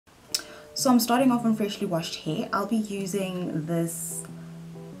So I'm starting off on freshly washed hair. I'll be using this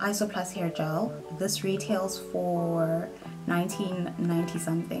Isoplus hair gel. This retails for 19.90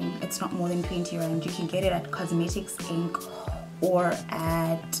 something. It's not more than 20 rand. You can get it at Cosmetics Inc. or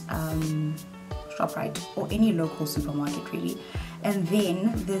at ShopRite or any local supermarket really. And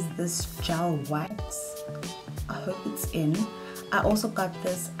then there's this gel wax. I hope it's in. I also got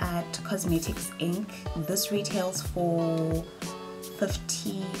this at Cosmetics Inc. This retails for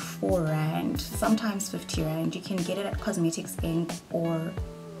 54 rand, sometimes 50 rand. You can get it at Cosmetics Inc. or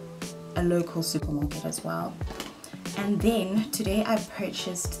a local supermarket as well. And then today I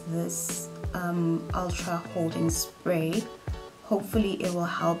purchased this ultra holding spray. Hopefully it will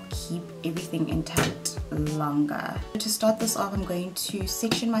help keep everything intact longer. To start this off, I'm going to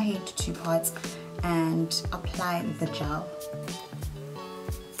section my hair into 2 parts and apply the gel.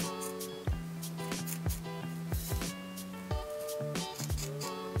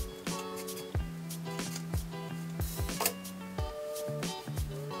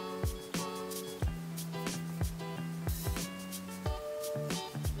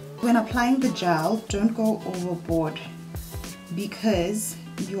 When applying the gel, don't go overboard because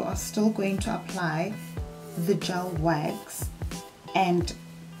you are still going to apply the gel wax, and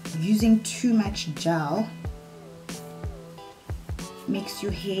using too much gel makes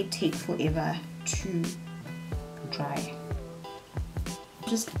your hair take forever to dry.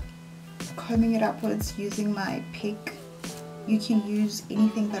 Just combing it upwards using my pick. You can use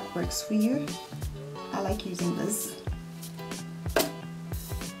anything that works for you. I like using this.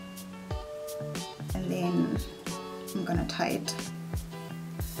 And then I'm gonna tie it.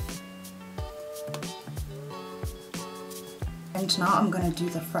 And now I'm gonna do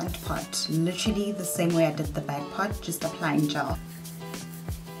the front part, literally the same way I did the back part, just applying gel.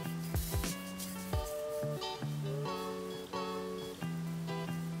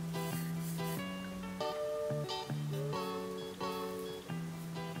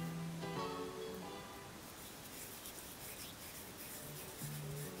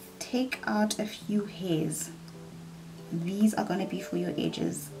 Take out a few hairs. These are going to be for your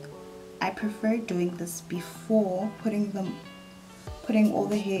edges. I prefer doing this before putting all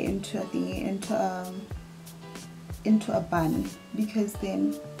the hair into a bun, because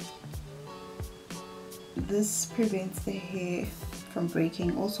then this prevents the hair from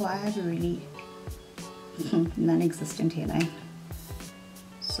breaking. Also, I have a really non-existent hairline,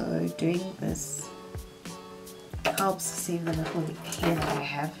 so doing this helps save the little hair that I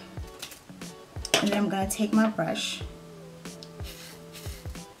have. And then I'm going to take my brush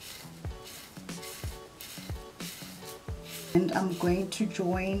and I'm going to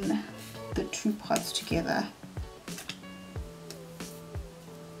join the 2 parts together.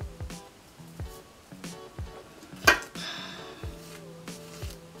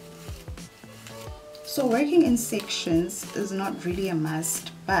 So working in sections is not really a must,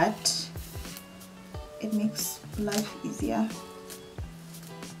 but it makes life easier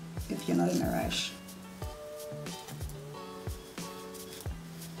if you're not in a rush.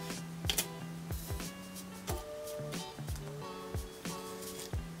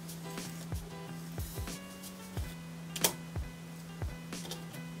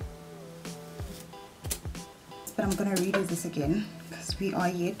 But I'm gonna redo this again because we are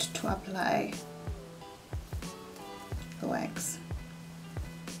yet to apply the wax.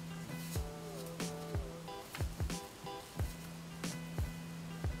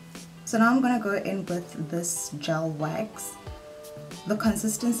 So now I'm gonna go in with this gel wax. The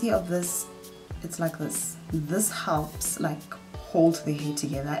consistency of this, it's like this. This helps like hold the hair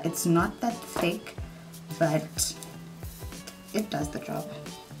together. It's not that thick, but it does the job.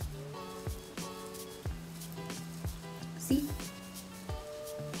 See?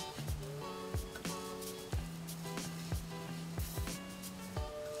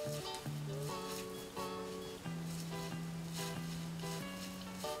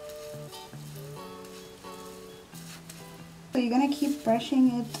 So you're gonna keep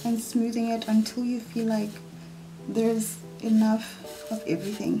brushing it and smoothing it until you feel like there's enough of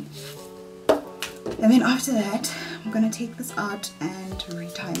everything. And then after that, I'm gonna take this out and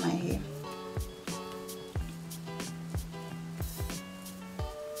retie my hair.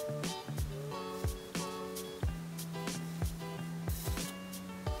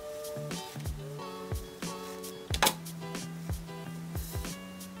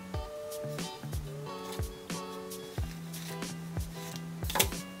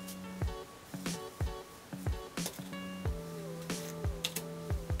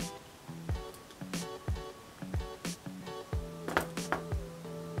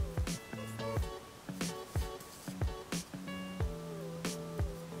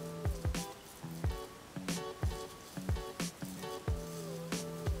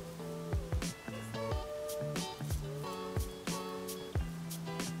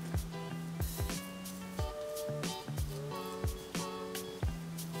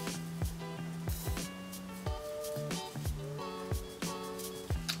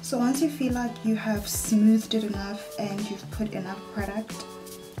 So once you feel like you have smoothed it enough and you've put enough product,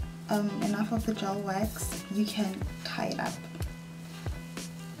 enough of the gel wax, you can tie it up.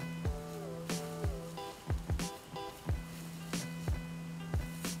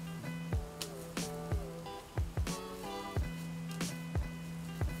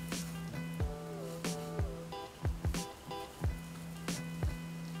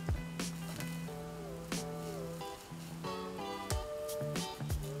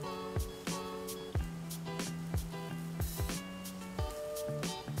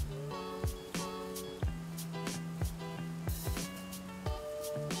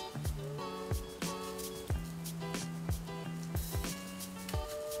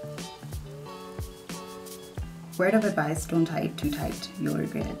 Word of advice, don't tie it too tight, you'll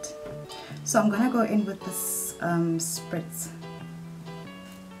regret it. So I'm gonna go in with this spritz.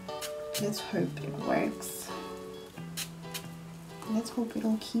 Let's hope it works. Let's hope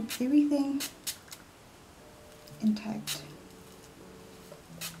it'll keep everything intact.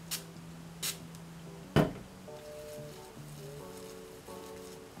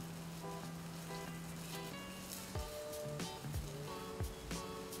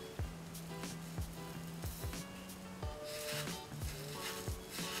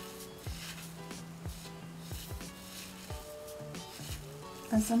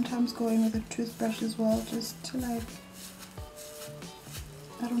 I sometimes go in with a toothbrush as well, just to like,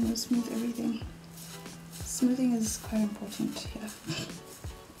 I don't know, smooth everything. Smoothing is quite important here.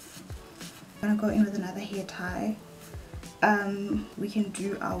 I'm gonna go in with another hair tie. We can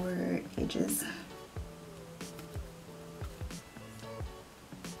do our edges.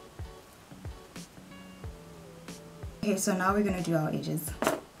 Okay, so now we're gonna do our edges.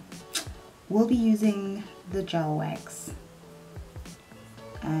 We'll be using the gel wax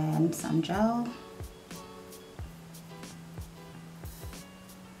and some gel.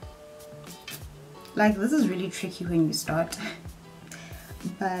 Like, this is really tricky when you start,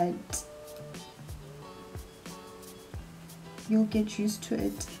 but you'll get used to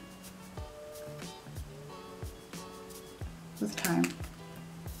it with time.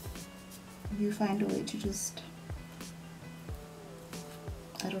 You find a way to just,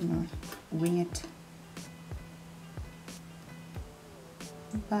 I don't know, wing it.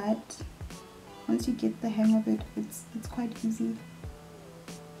 But once you get the hang of it, it's quite easy.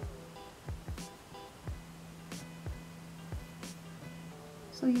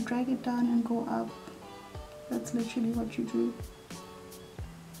 So you drag it down and go up. That's literally what you do.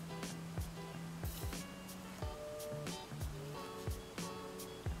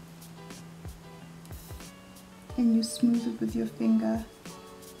 And you smooth it with your finger,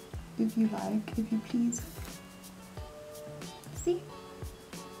 if you like, if you please. See?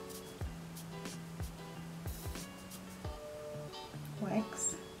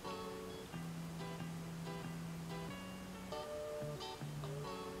 Wax.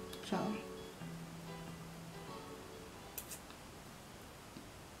 Gel.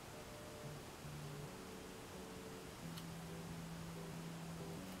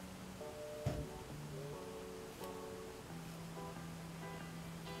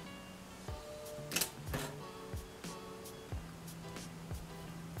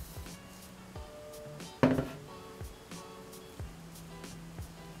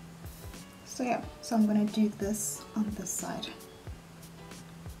 So yeah, so I'm gonna do this on this side.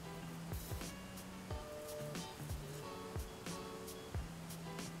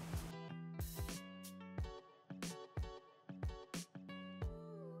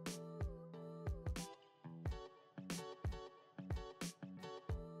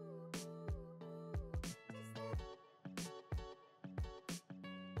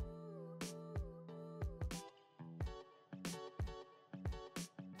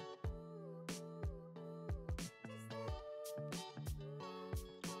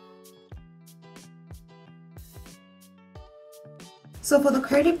 So for the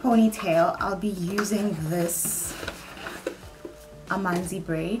curly ponytail, I'll be using this Amanzi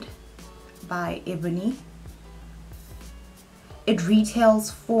braid by Ebony. It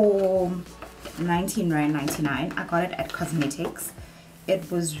retails for 19.99. I got it at cosmetics. It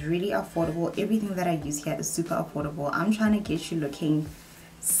was really affordable. Everything that I use here is super affordable. I'm trying to get you looking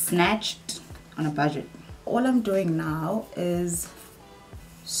snatched on a budget. All I'm doing now is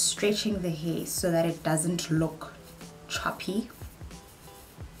stretching the hair so that it doesn't look choppy.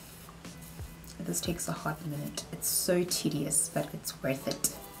 This takes a hot minute. It's so tedious, but it's worth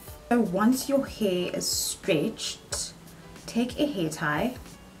it. So once your hair is stretched, take a hair tie,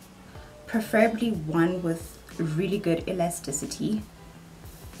 preferably one with really good elasticity,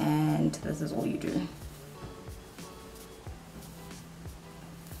 and. And this is all you do.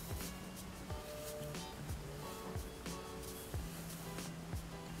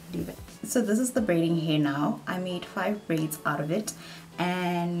 So this is the braiding hair now. I made 5 braids out of it,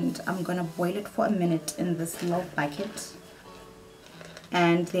 and I'm gonna boil it for a minute in this little bucket,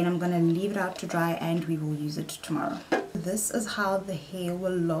 and then I'm gonna leave it out to dry and we will use it tomorrow. This is how the hair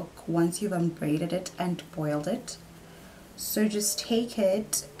will look once you've unbraided it and boiled it. So just take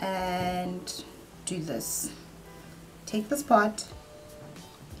it and do this. Take this part,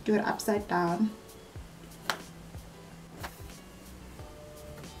 do it upside down,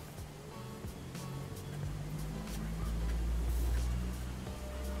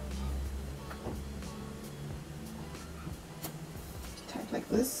 type like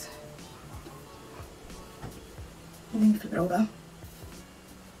this, and then flip it over.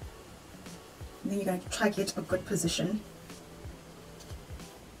 And then you're going to try to get a good position.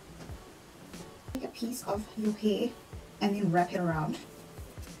 Take a piece of your hair and then wrap it around.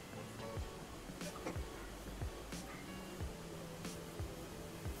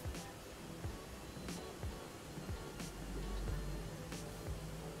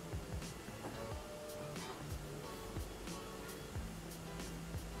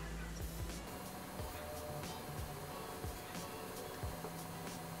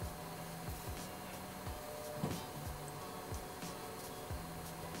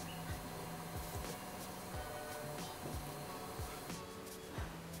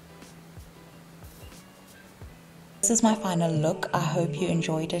 This is my final look. I hope you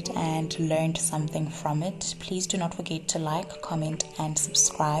enjoyed it and learned something from it. Please do not forget to like, comment and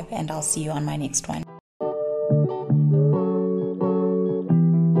subscribe, and I'll see you on my next one.